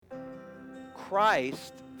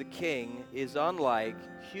Christ, the King, is unlike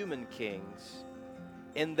human kings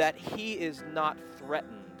in that he is not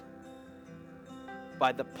threatened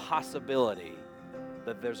by the possibility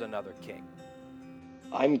that there's another king.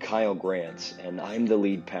 I'm Kyle Grant, and I'm the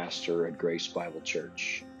lead pastor at Grace Bible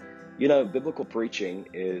Church. You know, biblical preaching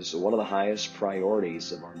is one of the highest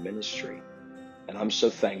priorities of our ministry, and I'm so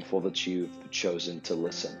thankful that you've chosen to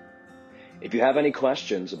listen. If you have any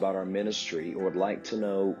questions about our ministry or would like to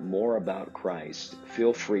know more about Christ,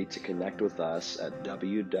 feel free to connect with us at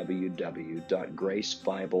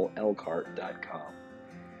www.gracebiblelkhart.com.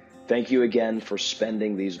 Thank you again for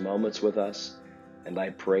spending these moments with us, and I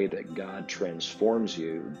pray that God transforms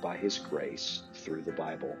you by His grace through the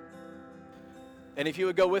Bible. And if you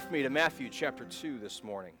would go with me to Matthew chapter 2 this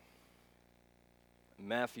morning.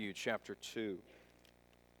 Matthew chapter 2.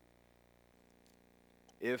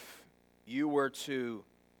 If you were to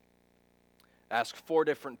ask 4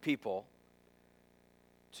 different people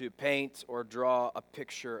to paint or draw a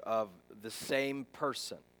picture of the same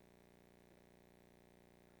person,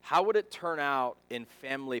 how would it turn out in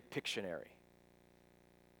family Pictionary?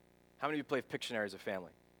 How many of you play Pictionary as a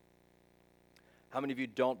family? How many of you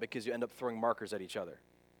don't because you end up throwing markers at each other?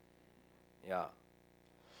 Yeah.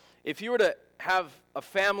 If you were to have a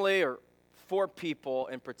family or 4 people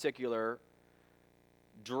in particular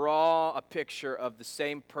draw a picture of the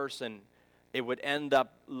same person, it would end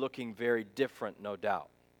up looking very different, no doubt.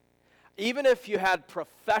 Even if you had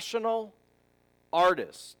professional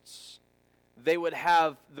artists, they would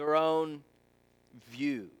have their own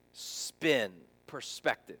view, spin,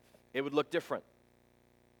 perspective. It would look different.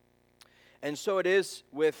 And so it is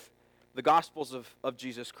with the Gospels of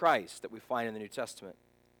Jesus Christ that we find in the New Testament.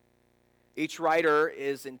 Each writer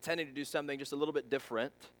is intending to do something just a little bit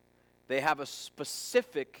different. They have a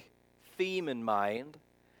specific theme in mind,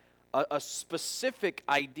 a specific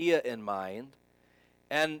idea in mind,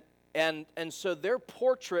 and so their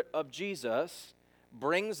portrait of Jesus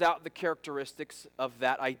brings out the characteristics of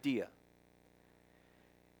that idea.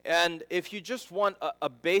 And if you just want a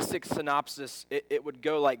basic synopsis, it would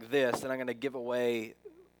go like this, and I'm going to give away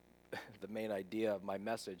the main idea of my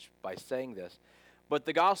message by saying this. But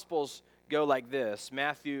the Gospels go like this.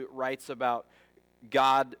 Matthew writes about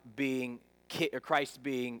God being, Christ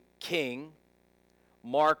being king.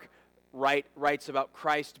 Mark writes about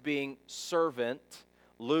Christ being servant.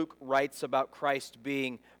 Luke writes about Christ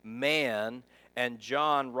being man. And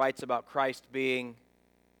John writes about Christ being,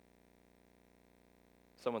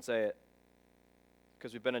 someone say it,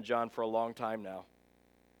 because we've been in John for a long time now.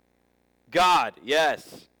 God,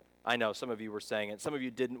 yes. I know, some of you were saying it. Some of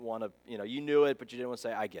you didn't want to, you knew it, but you didn't want to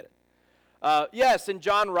say, I get it. Yes, and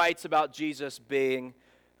John writes about Jesus being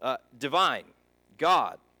divine,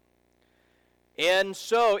 God. And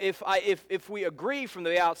so if we agree from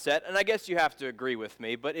the outset, and I guess you have to agree with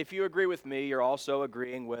me, but if you agree with me, you're also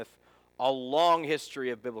agreeing with a long history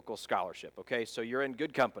of biblical scholarship, okay? So you're in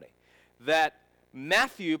good company. That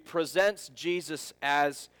Matthew presents Jesus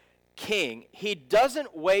as king. He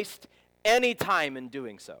doesn't waste any time in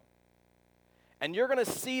doing so. And you're going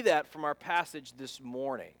to see that from our passage this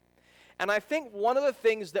morning. And I think one of the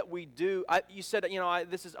things that we do, you said,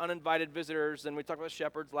 this is uninvited visitors, and we talked about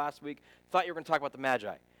shepherds last week. Thought you were going to talk about the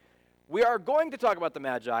Magi. We are going to talk about the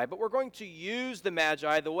Magi, but we're going to use the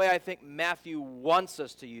Magi the way I think Matthew wants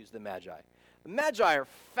us to use the Magi. The Magi are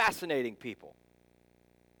fascinating people,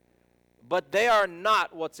 but they are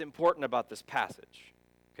not what's important about this passage,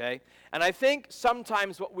 okay? And I think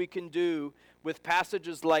sometimes what we can do with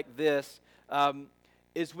passages like this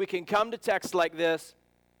is we can come to texts like this,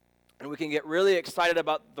 and we can get really excited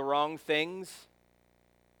about the wrong things.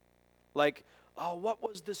 Like, oh, what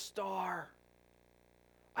was the star?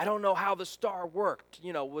 I don't know how the star worked.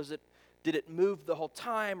 Did it move the whole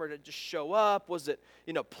time, or did it just show up? Was it,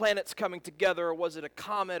 planets coming together, or was it a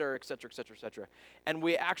comet, or et cetera, et cetera, et cetera? And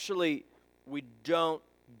we don't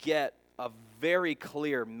get a very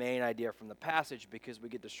clear main idea from the passage because we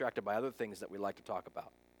get distracted by other things that we like to talk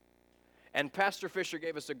about. And Pastor Fisher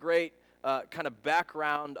gave us a great kind of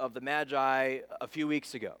background of the Magi a few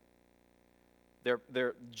weeks ago.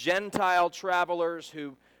 They're Gentile travelers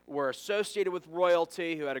who were associated with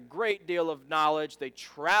royalty, who had a great deal of knowledge. They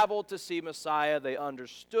traveled to see Messiah. They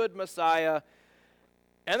understood Messiah.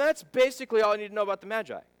 And that's basically all you need to know about the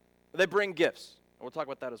Magi. They bring gifts. And we'll talk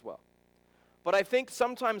about that as well. But I think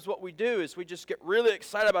sometimes what we do is we just get really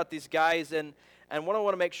excited about these guys, and what I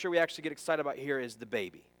want to make sure we actually get excited about here is the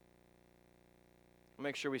baby.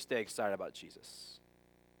 Make sure we stay excited about Jesus,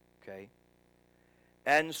 okay?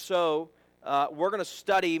 And so we're going to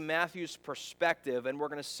study Matthew's perspective, and we're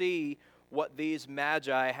going to see what these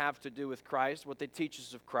Magi have to do with Christ, what they teach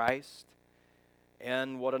us of Christ.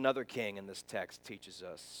 and what another king in this text teaches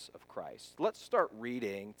us of Christ. Let's start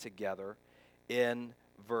reading together in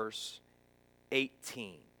verse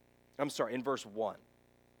 18. In verse 1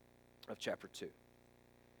 of chapter 2.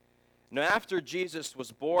 Now, after Jesus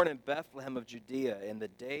was born in Bethlehem of Judea in the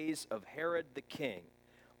days of Herod the king,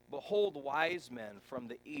 behold, wise men from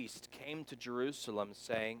the east came to Jerusalem,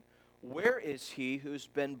 saying, Where is he who's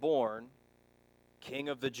been born King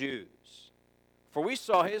of the Jews? For we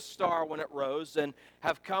saw his star when it rose and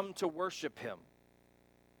have come to worship him.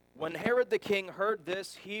 When Herod the king heard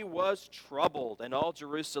this, he was troubled, and all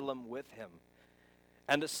Jerusalem with him.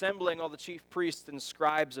 And assembling all the chief priests and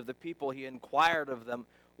scribes of the people, he inquired of them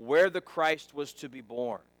where the Christ was to be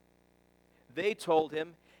born. They told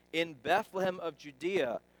him, In Bethlehem of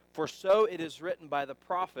Judea, for so it is written by the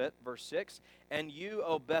prophet, verse 6, And you,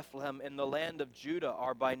 O Bethlehem, in the land of Judah,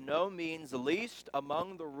 are by no means least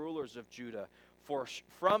among the rulers of Judah, for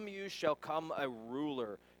from you shall come a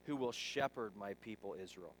ruler who will shepherd my people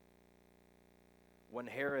Israel. When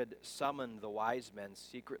Herod summoned the wise men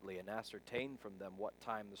secretly and ascertained from them what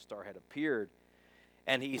time the star had appeared,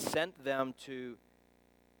 and he sent them to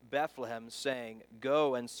Bethlehem, saying,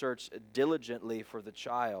 Go and search diligently for the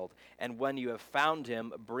child, and when you have found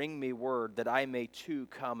him, bring me word that I may too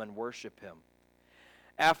come and worship him.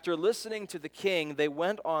 After listening to the king, they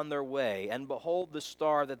went on their way, and behold, the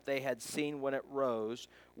star that they had seen when it rose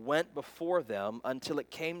went before them until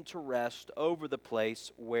it came to rest over the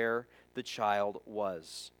place where the child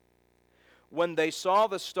was. When they saw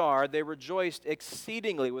the star, they rejoiced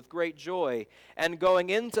exceedingly with great joy. And going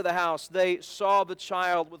into the house, they saw the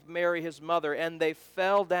child with Mary his mother, and they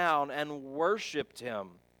fell down and worshipped him.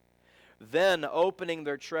 Then, opening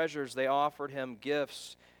their treasures, they offered him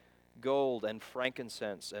gifts, gold and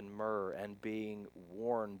frankincense and myrrh, and being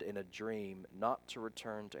warned in a dream not to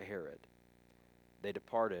return to Herod, they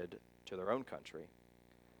departed to their own country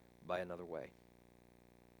by another way.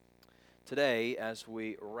 Today, as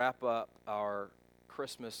we wrap up our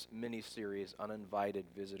Christmas mini-series, Uninvited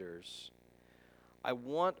Visitors, I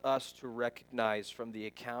want us to recognize from the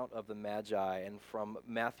account of the Magi and from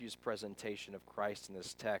Matthew's presentation of Christ in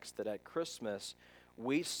this text that at Christmas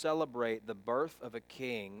we celebrate the birth of a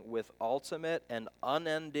king with ultimate and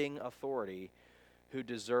unending authority who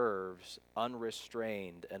deserves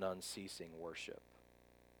unrestrained and unceasing worship.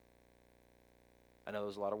 I know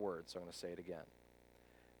there's a lot of words, so I'm going to say it again.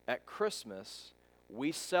 At Christmas,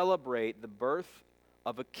 we celebrate the birth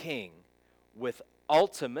of a king with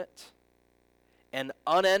ultimate and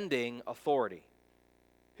unending authority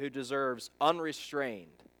who deserves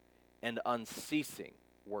unrestrained and unceasing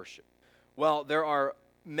worship. Well, there are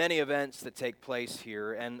many events that take place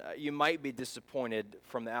here, and you might be disappointed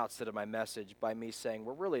from the outset of my message by me saying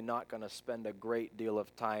we're really not going to spend a great deal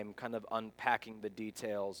of time kind of unpacking the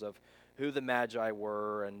details of who the Magi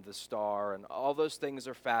were and the star, and all those things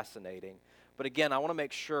are fascinating. But again, I want to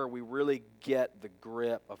make sure we really get the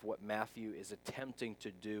grip of what Matthew is attempting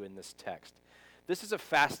to do in this text. This is a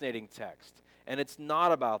fascinating text, and it's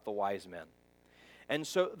not about the wise men. And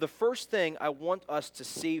so the first thing I want us to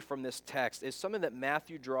see from this text is something that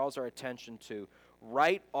Matthew draws our attention to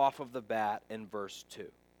right off of the bat in verse 2.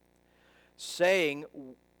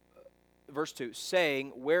 Verse 2,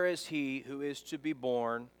 saying, Where is he who is to be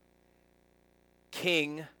born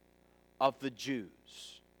King of the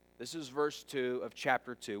Jews? This is verse 2 of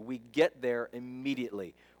chapter 2. We get there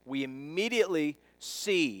immediately. We immediately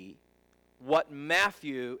see what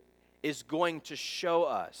Matthew is going to show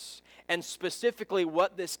us, and specifically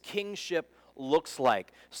what this kingship looks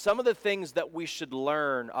like. Some of the things that we should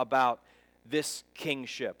learn about this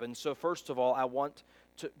kingship. And so first of all, I want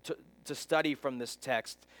to study from this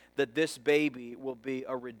text that this baby will be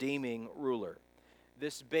a redeeming ruler.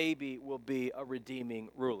 This baby will be a redeeming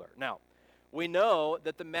ruler. Now, we know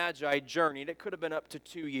that the Magi journeyed. It could have been up to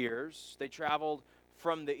 2 years. They traveled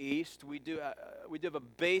from the east. We do have a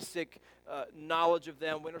basic knowledge of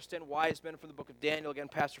them. We understand wise men from the book of Daniel. Again,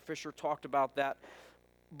 Pastor Fisher talked about that.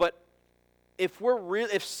 But if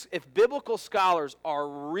biblical scholars are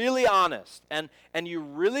really honest and you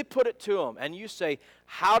really put it to them and you say,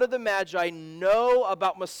 how did the Magi know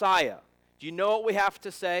about Messiah? Do you know what we have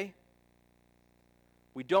to say?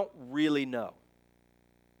 We don't really know.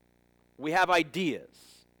 We have ideas,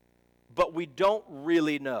 but we don't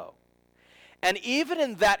really know. And even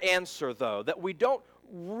in that answer, though, that we don't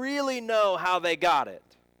really know how they got it,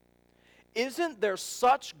 isn't there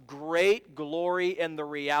such great glory in the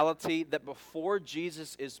reality that before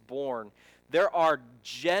Jesus is born, there are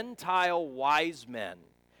Gentile wise men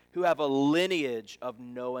who have a lineage of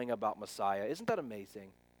knowing about Messiah? Isn't that amazing?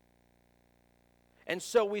 And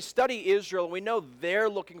so we study Israel, and we know they're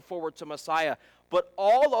looking forward to Messiah. But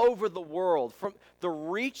all over the world, from the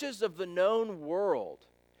reaches of the known world,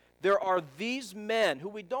 there are these men who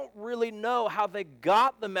we don't really know how they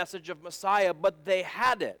got the message of Messiah, but they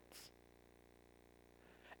had it.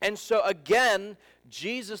 And so again,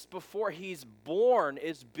 Jesus, before he's born,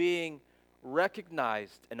 is being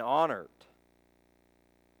recognized and honored.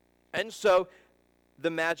 And so the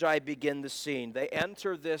Magi begin the scene. They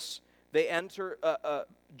enter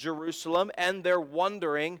Jerusalem, and they're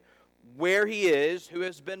wondering where he is, who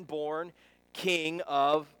has been born King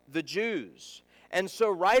of the Jews. And so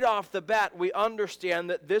right off the bat, we understand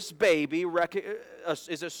that this baby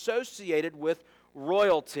is associated with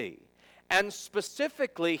royalty. And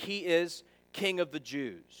specifically, he is King of the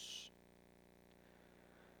Jews.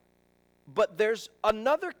 But there's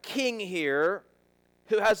another king here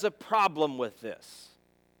who has a problem with this.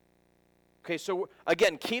 Okay, so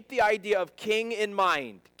again, keep the idea of king in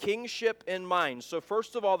mind, kingship in mind. So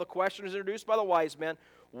first of all, the question is introduced by the wise men,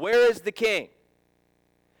 where is the king?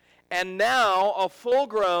 And now a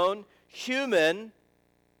full-grown, human,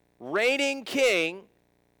 reigning king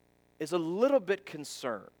is a little bit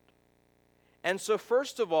concerned. And so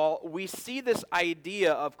first of all, we see this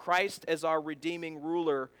idea of Christ as our redeeming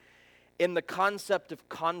ruler in the concept of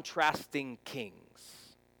contrasting kings.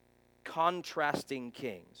 Contrasting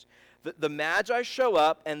kings. The Magi show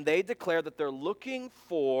up and they declare that they're looking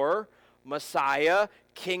for Messiah,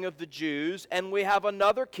 King of the Jews, and we have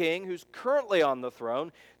another king who's currently on the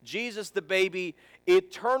throne, Jesus the baby,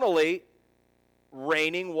 eternally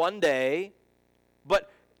reigning one day,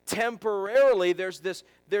 but temporarily there's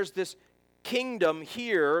this kingdom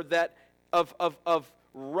here that of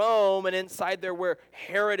Rome, and inside there where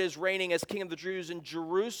Herod is reigning as King of the Jews in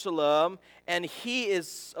Jerusalem, and he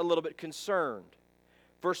is a little bit concerned.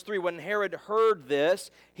 Verse 3, when Herod heard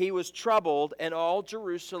this, he was troubled, and all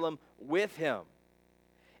Jerusalem with him.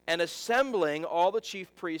 And assembling all the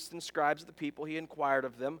chief priests and scribes of the people, he inquired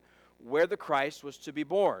of them where the Christ was to be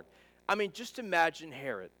born. I mean, just imagine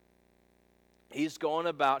Herod. He's going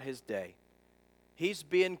about his day. He's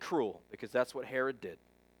being cruel, because that's what Herod did.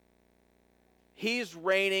 He's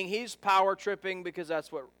reigning, he's power tripping, because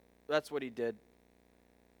that's what he did.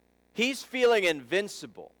 He's feeling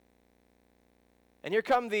invincible. And here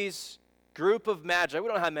come these group of magi. We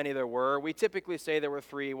don't know how many there were. We typically say there were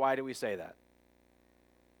 3. Why do we say that?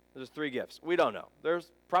 There's 3 gifts. We don't know.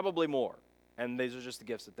 There's probably more. And these are just the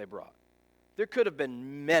gifts that they brought. There could have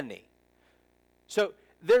been many. So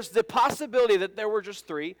there's the possibility that there were just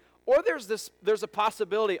 3, or there's a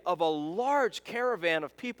possibility of a large caravan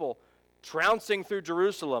of people trouncing through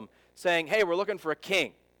Jerusalem saying, hey, we're looking for a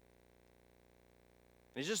king.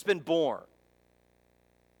 He's just been born.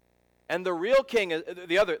 And the real king,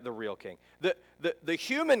 the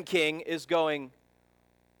human king is going,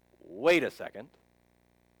 wait a second.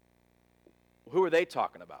 Who are they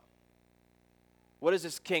talking about? What is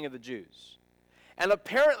this King of the Jews? And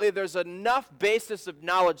apparently there's enough basis of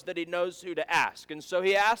knowledge that he knows who to ask. And so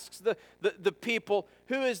he asks the people,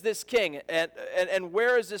 who is this king? And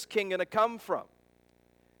where is this king going to come from?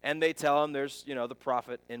 And they tell him there's, the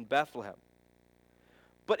prophet in Bethlehem.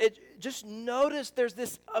 But just notice there's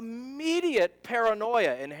this immediate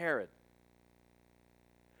paranoia in Herod.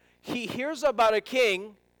 He hears about a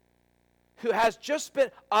king who has just been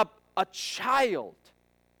a child,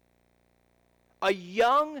 a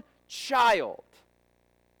young child,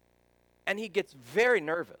 and he gets very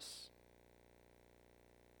nervous.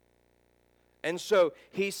 And so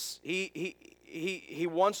he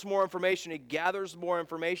wants more information. He gathers more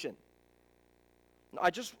information. I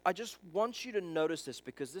just want you to notice this,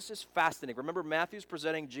 because this is fascinating. Remember, Matthew's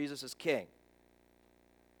presenting Jesus as king.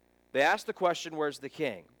 They ask the question, where's the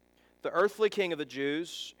king? The earthly king of the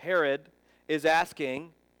Jews, Herod, is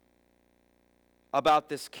asking about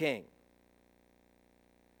this king.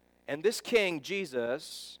 And this king,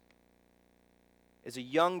 Jesus, is a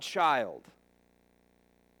young child.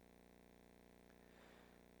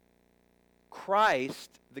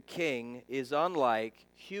 Christ, the king, is unlike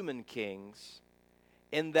human kings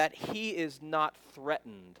in that he is not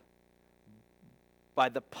threatened by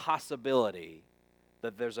the possibility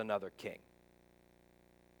that there's another king.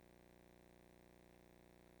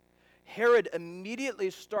 Herod immediately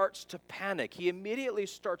starts to panic. He immediately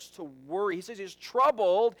starts to worry. He says he's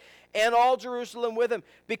troubled, and all Jerusalem with him,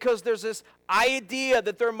 because there's this idea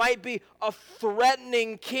that there might be a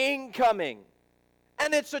threatening king coming,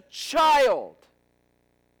 and it's a child.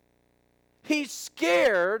 He's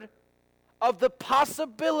scared of the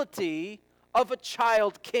possibility of a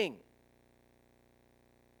child king.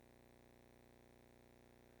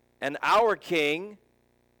 And our king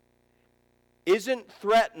isn't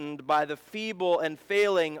threatened by the feeble and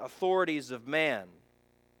failing authorities of man.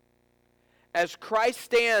 As Christ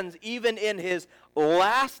stands even in his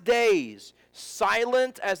last days,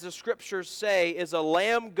 silent as the scriptures say, is a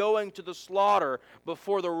lamb going to the slaughter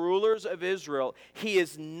before the rulers of Israel, he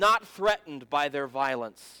is not threatened by their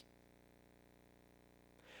violence.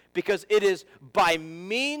 Because it is by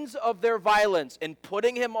means of their violence in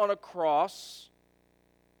putting him on a cross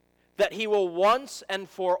that he will once and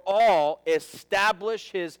for all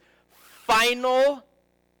establish his final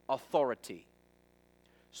authority.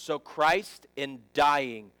 So Christ, in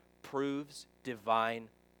dying, proves divine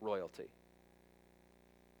royalty.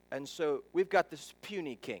 And so we've got this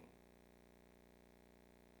puny king.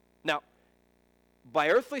 Now, by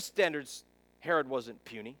earthly standards, Herod wasn't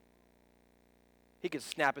puny. He could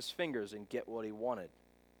snap his fingers and get what he wanted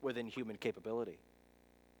within human capability.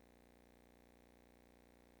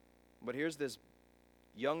 But here's this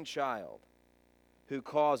young child who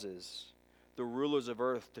causes the rulers of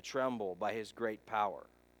earth to tremble by his great power.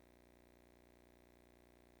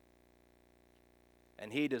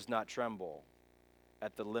 And he does not tremble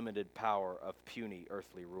at the limited power of puny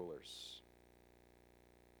earthly rulers.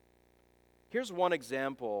 Here's one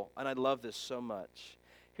example, and I love this so much.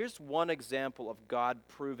 Here's one example of God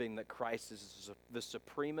proving that Christ is the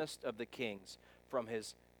supremest of the kings from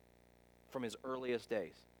his earliest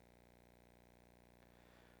days.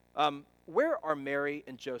 Where are Mary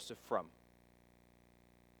and Joseph from?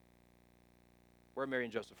 Where are Mary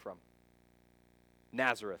and Joseph from?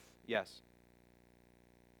 Nazareth, yes.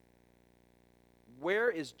 Where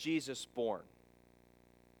is Jesus born?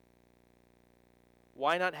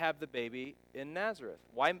 Why not have the baby in Nazareth?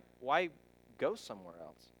 Why go somewhere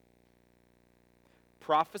else?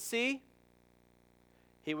 Prophecy,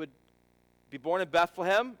 he would be born in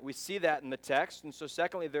Bethlehem. We see that in the text. And so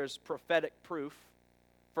secondly, there's prophetic proof.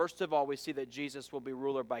 First of all, we see that Jesus will be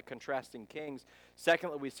ruler by contrasting kings.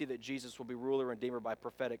 Secondly, we see that Jesus will be ruler and redeemer by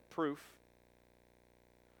prophetic proof.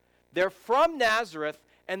 They're from Nazareth,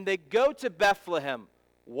 and they go to Bethlehem.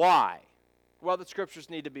 Why? Well, the scriptures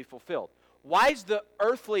need to be fulfilled. Why is the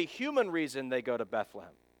earthly human reason they go to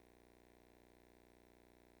Bethlehem?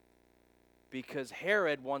 Because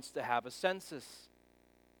Herod wants to have a census.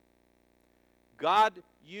 God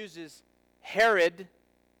uses Herod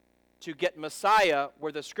to get Messiah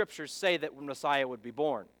where the scriptures say that Messiah would be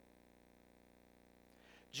born.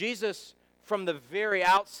 Jesus, from the very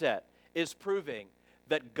outset, is proving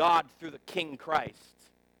that God, through the King Christ,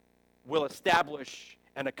 will establish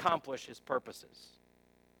and accomplish his purposes.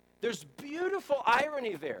 There's beautiful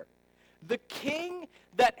irony there. The king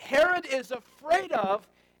that Herod is afraid of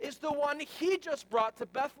is the one he just brought to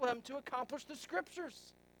Bethlehem to accomplish the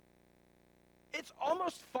scriptures. It's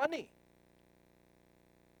almost funny.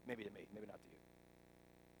 Maybe to me, maybe not to you.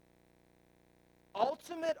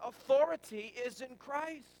 Ultimate authority is in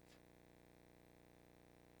Christ.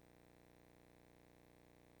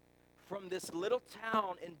 From this little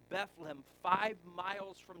town in Bethlehem, 5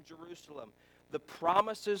 miles from Jerusalem, the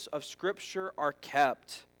promises of Scripture are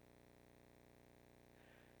kept.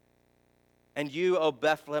 And you, O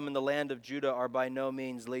Bethlehem, in the land of Judah, are by no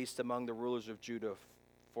means least among the rulers of Judah,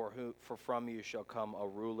 for from you shall come a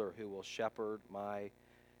ruler who will shepherd my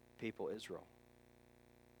people Israel.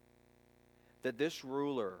 That this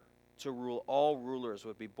ruler, to rule all rulers,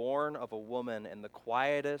 would be born of a woman in the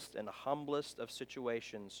quietest and humblest of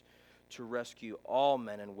situations, to rescue all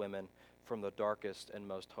men and women from the darkest and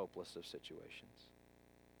most hopeless of situations.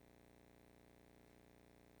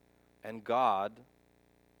 And God,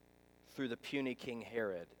 through the puny King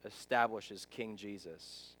Herod, establishes King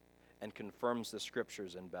Jesus and confirms the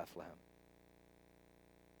scriptures in Bethlehem.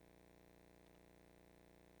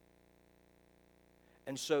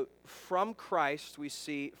 And so from Christ we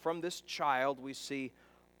see, from this child we see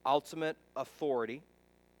ultimate authority.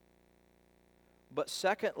 But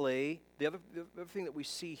secondly, the other thing that we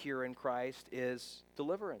see here in Christ is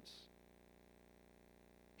deliverance.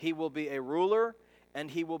 He will be a ruler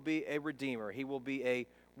and he will be a redeemer. He will be a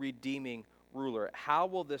redeeming ruler. How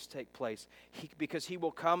will this take place? Because he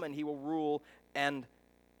will come and he will rule and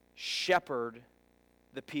shepherd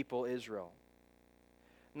the people Israel.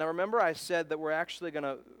 Now remember I said that we're actually going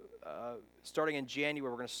to, starting in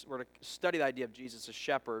January, we're going to study the idea of Jesus as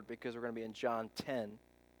shepherd because we're going to be in John 10.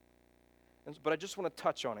 But I just want to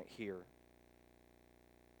touch on it here.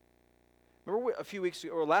 Remember a few weeks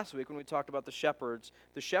ago, or last week when we talked about the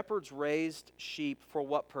shepherds raised sheep for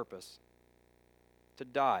what purpose? To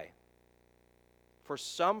die. For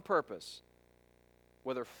some purpose,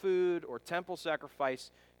 whether food or temple sacrifice,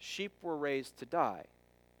 sheep were raised to die.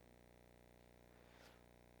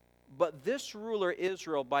 But this ruler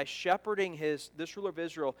Israel, by shepherding this ruler of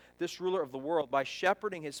Israel, this ruler of the world, by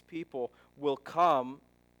shepherding his people, will come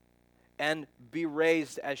and be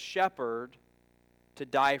raised as shepherd to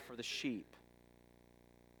die for the sheep.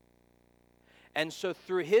 And so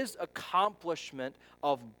through his accomplishment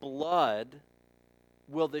of blood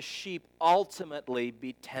will the sheep ultimately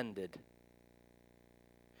be tended.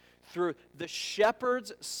 Through the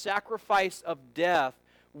shepherd's sacrifice of death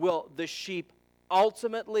will the sheep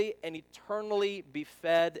ultimately and eternally be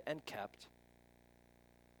fed and kept.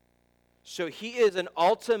 So he is an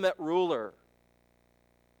ultimate ruler,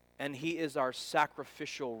 and he is our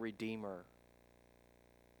sacrificial redeemer.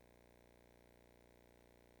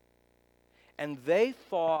 And they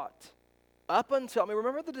thought, up until,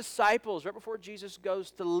 remember the disciples right before Jesus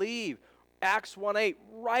goes to leave, Acts 1:8,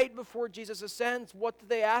 right before Jesus ascends, what did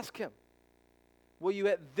they ask him? Will you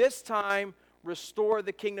at this time restore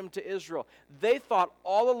the kingdom to Israel? They thought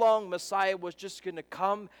all along Messiah was just going to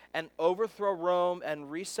come and overthrow Rome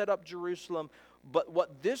and reset up Jerusalem. But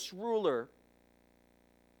what this ruler,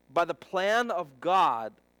 by the plan of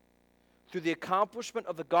God, through the accomplishment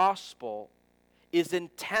of the gospel, is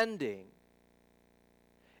intending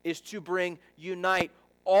is to unite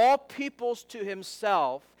all peoples to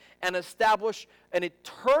himself and establish an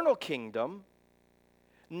eternal kingdom,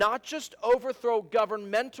 not just overthrow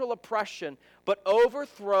governmental oppression, but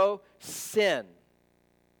overthrow sin.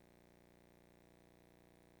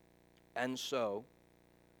 And so,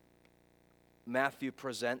 Matthew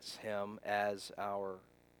presents him as our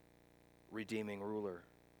redeeming ruler.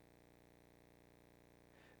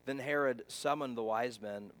 Then Herod summoned the wise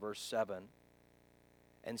men, verse 7,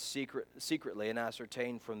 and secretly and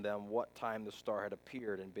ascertained from them what time the star had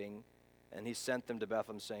appeared, and he sent them to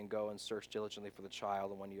Bethlehem, saying, "Go and search diligently for the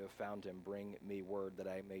child, and when you have found him, bring me word that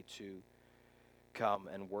I may too come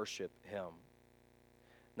and worship him."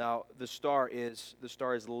 Now, the star is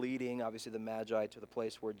leading, obviously, the Magi to the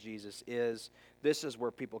place where Jesus is. This is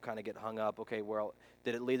where people kind of get hung up. Okay, well,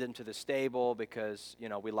 did it lead them to the stable? Because,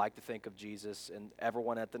 we like to think of Jesus and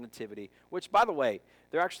everyone at the Nativity, which, by the way,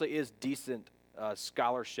 there actually is decent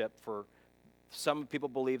scholarship for some people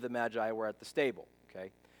believe the Magi were at the stable,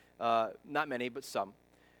 okay? Not many, but some.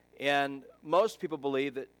 And most people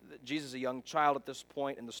believe that Jesus is a young child at this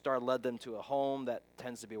point, and the star led them to a home. That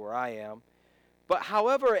tends to be where I am. But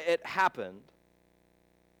however it happened,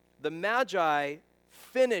 the Magi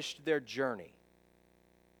finished their journey,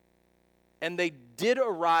 and they did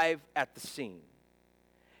arrive at the scene.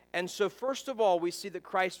 And so first of all, we see that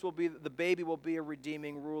the baby will be a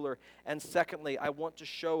redeeming ruler. And secondly, I want to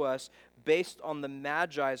show us, based on the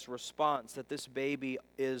Magi's response, that this baby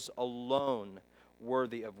is alone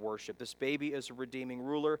worthy of worship. This baby is a redeeming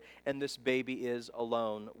ruler, and this baby is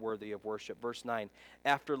alone worthy of worship. Verse 9,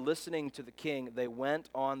 after listening to the king, they went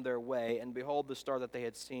on their way, and behold, the star that they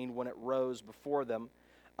had seen when it rose before them,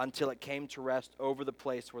 until it came to rest over the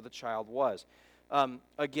place where the child was.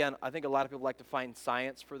 Again, I think a lot of people like to find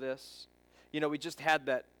science for this. We just had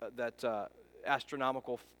that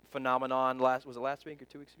astronomical phenomenon was it last week or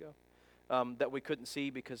 2 weeks ago? That we couldn't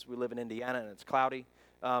see because we live in Indiana and it's cloudy.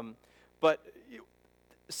 But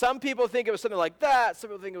some people think it was something like that. Some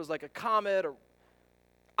people think it was like a comet.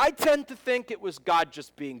 I tend to think it was God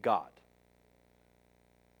just being God.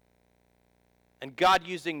 And God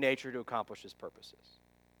using nature to accomplish his purposes.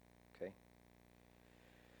 Okay?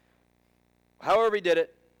 However he did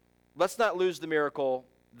it, let's not lose the miracle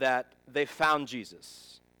that they found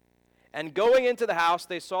Jesus. And going into the house,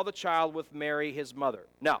 they saw the child with Mary, his mother.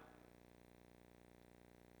 Now,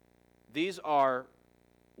 these are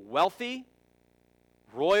wealthy,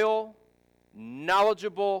 royal,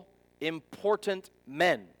 knowledgeable, important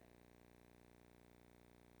men.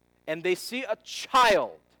 And they see a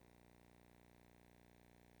child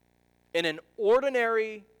in an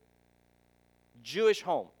ordinary Jewish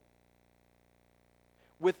home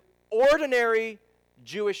with ordinary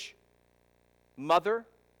Jewish mother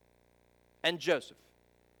and Joseph,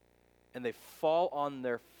 and they fall on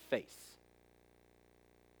their face.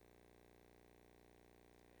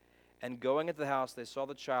 And going into the house, they saw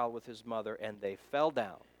the child with his mother, and they fell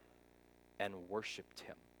down and worshiped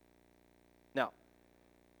him. Now,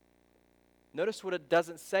 notice what it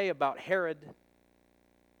doesn't say about Herod.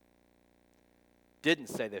 Didn't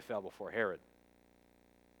say they fell before Herod.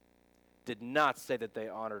 Did not say that they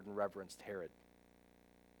honored and reverenced Herod.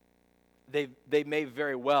 They may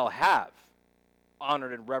very well have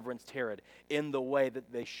honored and reverenced Herod in the way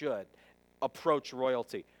that they should approach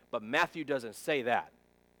royalty. But Matthew doesn't say that.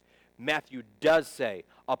 Matthew does say,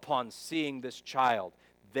 upon seeing this child,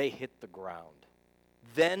 they hit the ground.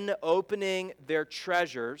 Then opening their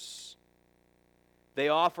treasures, They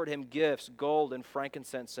offered him gifts, gold and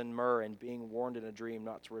frankincense and myrrh, and being warned in a dream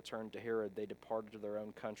not to return to Herod, they departed to their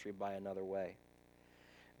own country by another way.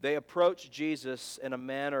 They approached Jesus in a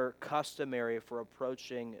manner customary for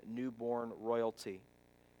approaching newborn royalty.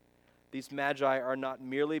 These magi are not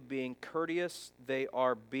merely being courteous, they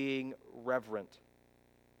are being reverent.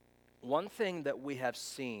 One thing that we have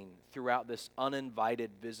seen throughout this uninvited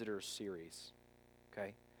visitors series,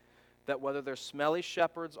 okay, that whether they're smelly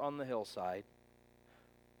shepherds on the hillside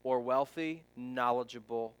or wealthy,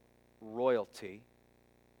 knowledgeable royalty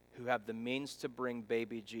who have the means to bring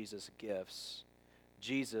baby Jesus gifts,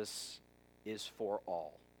 Jesus is for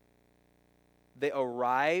all. They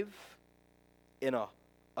arrive in a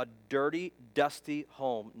dirty, dusty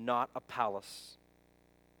home, not a palace.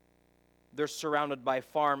 They're surrounded by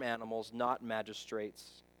farm animals, not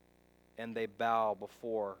magistrates, and they bow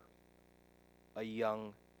before a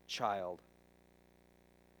young child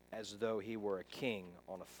as though he were a king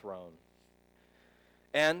on a throne.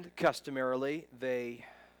 And customarily, they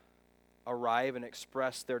arrive and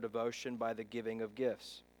express their devotion by the giving of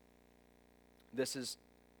gifts. This is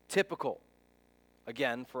typical,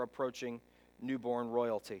 again, for approaching newborn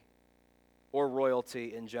royalty or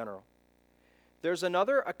royalty in general. There's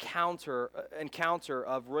another encounter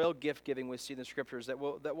of royal gift giving we see in the scriptures that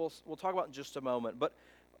we'll talk about in just a moment.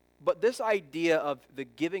 But this idea of the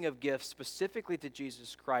giving of gifts specifically to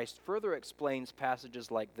Jesus Christ further explains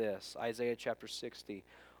passages like this. Isaiah chapter 60.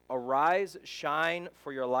 Arise, shine,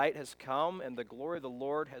 for your light has come, and the glory of the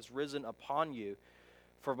Lord has risen upon you.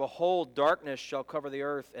 For behold, darkness shall cover the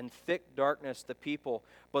earth, and thick darkness the people.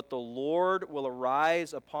 But the Lord will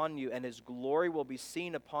arise upon you, and his glory will be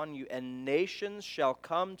seen upon you. And nations shall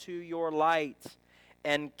come to your light,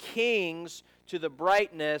 and kings to the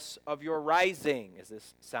brightness of your rising. Is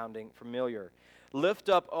this sounding familiar? Lift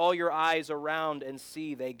up all your eyes around and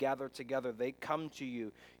see, they gather together, they come to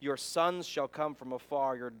you. Your sons shall come from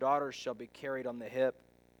afar, your daughters shall be carried on the hip.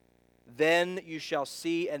 Then you shall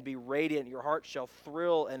see and be radiant, your heart shall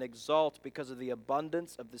thrill and exult, because of the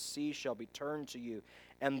abundance of the sea shall be turned to you,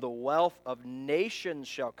 and the wealth of nations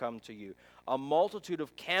shall come to you. A multitude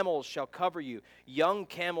of camels shall cover you, young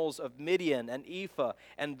camels of Midian and Ephah,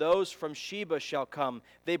 and those from Sheba shall come.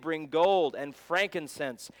 They bring gold and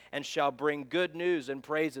frankincense, and shall bring good news and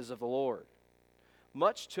praises of the Lord.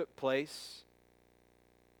 Much took place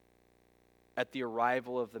at the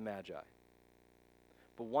arrival of the Magi.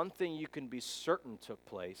 But one thing you can be certain took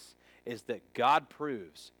place is that God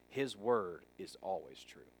proves his word is always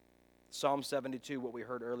true. Psalm 72, what we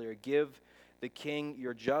heard earlier, give the king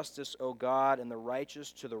your justice, O God, and the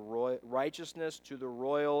righteousness to the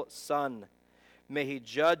royal son. May he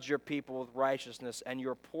judge your people with righteousness and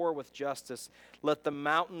your poor with justice. Let the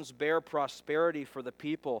mountains bear prosperity for the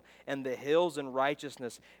people and the hills in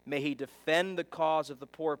righteousness. May he defend the cause of the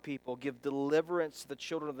poor people, give deliverance to the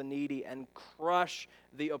children of the needy, and crush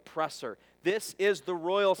the oppressor. This is the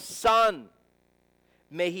royal son.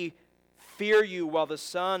 May he fear you while the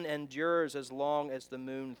sun endures as long as the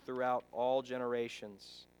moon throughout all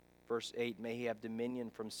generations. Verse 8, may he have dominion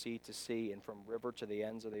from sea to sea and from river to the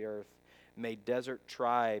ends of the earth. May desert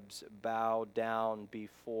tribes bow down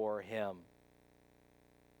before him,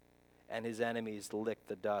 and his enemies lick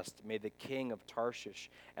the dust. May the king of Tarshish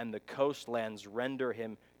and the coastlands render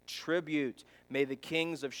him tribute. May the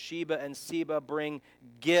kings of Sheba and Seba bring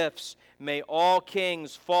gifts. May all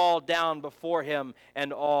kings fall down before him,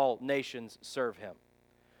 and all nations serve him.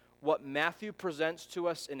 What Matthew presents to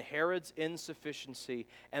us in Herod's insufficiency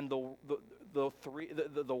and the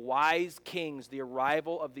wise kings, the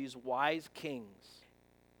arrival of these wise kings,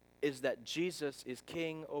 is that Jesus is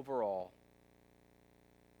king over all.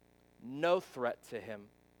 No threat to him,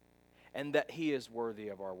 and that he is worthy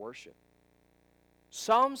of our worship.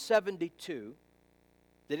 Psalm 72,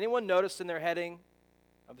 did anyone notice in their heading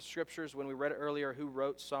of the scriptures when we read it earlier who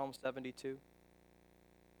wrote Psalm 72?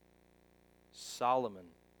 Solomon.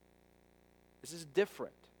 This is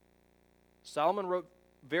different. Solomon wrote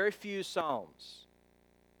very few psalms.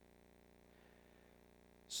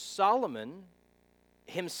 Solomon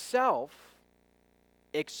himself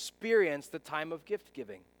experienced the time of gift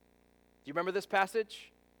giving. Do you remember this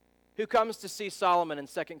passage? Who comes to see Solomon in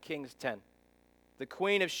 2 Kings 10? The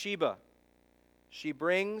queen of Sheba. She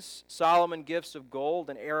brings Solomon gifts of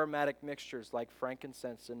gold and aromatic mixtures like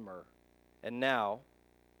frankincense and myrrh. And now,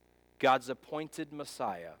 God's appointed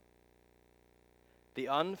Messiah, the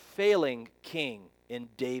unfailing king in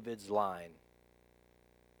David's line.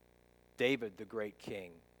 David, the great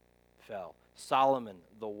king, fell. Solomon,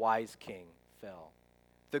 the wise king, fell.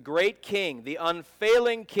 The great king, the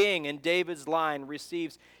unfailing king in David's line,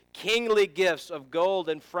 receives kingly gifts of gold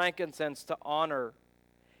and frankincense to honor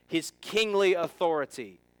his kingly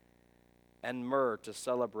authority, and myrrh to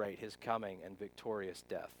celebrate his coming and victorious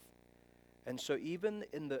death. And so even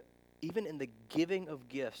in the giving of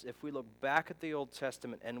gifts, if we look back at the Old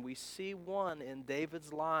Testament and we see one in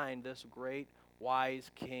David's line, this great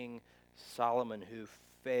wise king Solomon who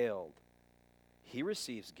failed, he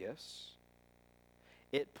receives gifts.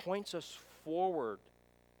 It points us forward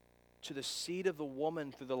to the seed of the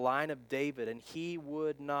woman through the line of David, and he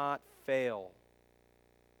would not fail.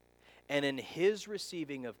 And in his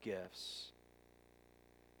receiving of gifts,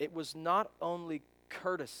 it was not only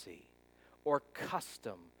courtesy or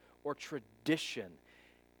custom or tradition,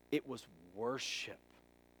 it was worship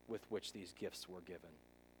with which these gifts were given.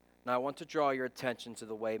 Now I want to draw your attention to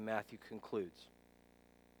the way Matthew concludes.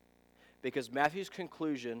 Because Matthew's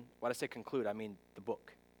conclusion, when I say conclude, I mean the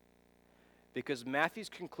book. Because Matthew's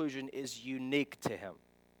conclusion is unique to him.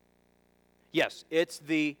 Yes, it's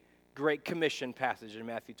the Great Commission passage in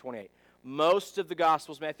Matthew 28. Most of the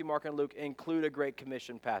Gospels, Matthew, Mark, and Luke, include a Great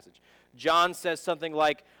Commission passage. John says something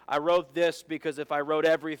like, I wrote this because if I wrote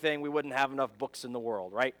everything, we wouldn't have enough books in the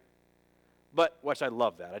world, right? But, which I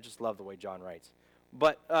love that. I just love the way John writes.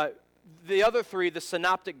 But the other three, the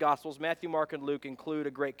Synoptic Gospels, Matthew, Mark, and Luke, include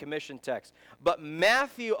a Great Commission text. But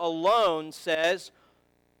Matthew alone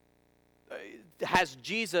has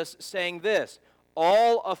Jesus saying this,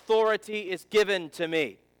 all authority is given to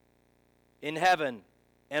me in heaven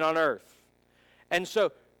and on earth. And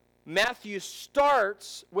so Matthew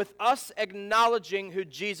starts with us acknowledging who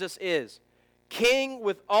Jesus is. King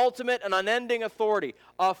with ultimate and unending authority,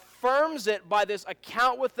 affirms it by this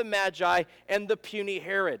account with the Magi and the puny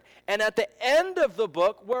Herod. And at the end of the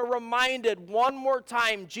book, we're reminded one more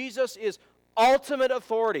time, Jesus is ultimate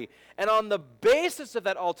authority. And on the basis of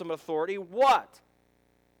that ultimate authority, what?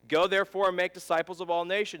 Go therefore and make disciples of all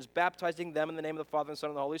nations, baptizing them in the name of the Father and Son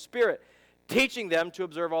and the Holy Spirit, teaching them to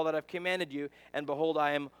observe all that I've commanded you, and behold,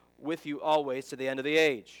 I am with you always to the end of the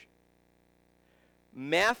age.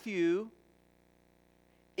 Matthew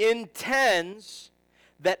intends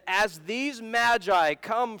that as these Magi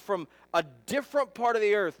come from a different part of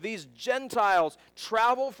the earth, these Gentiles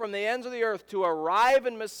travel from the ends of the earth to arrive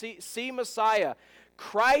and see Messiah,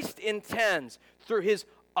 Christ intends, through his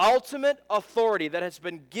ultimate authority that has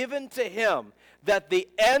been given to him, that the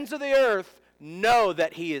ends of the earth know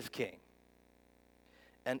that he is king.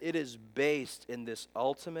 And it is based in this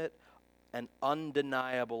ultimate and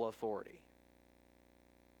undeniable authority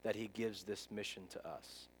that he gives this mission to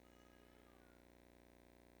us.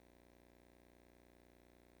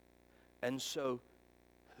 And so,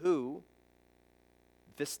 who,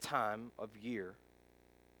 this time of year,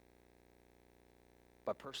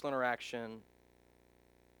 by personal interaction,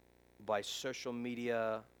 by social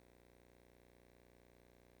media,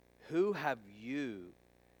 who have you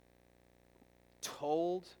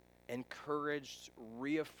told, encouraged,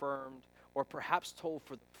 reaffirmed, or perhaps told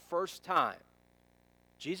for the first time,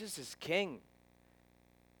 Jesus is king?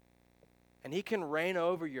 And he can reign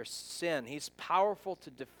over your sin. He's powerful to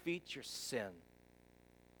defeat your sin.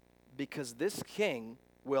 Because this king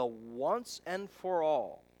will once and for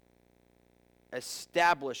all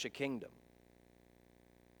establish a kingdom.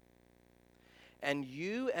 And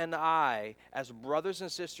you and I, as brothers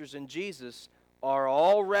and sisters in Jesus, are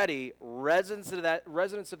already residents of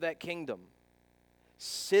that kingdom,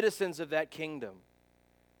 citizens of that kingdom,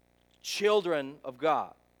 children of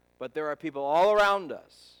God. But there are people all around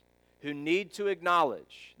us who need to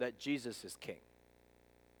acknowledge that Jesus is king.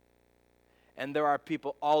 And there are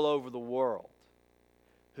people all over the world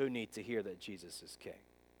who need to hear that Jesus is king.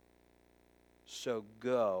 So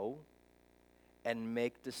go and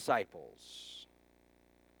make disciples,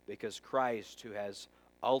 because Christ, who has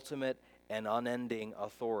ultimate and unending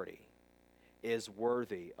authority, is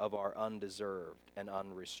worthy of our undeserved and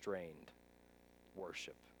unrestrained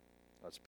worship. Let's pray.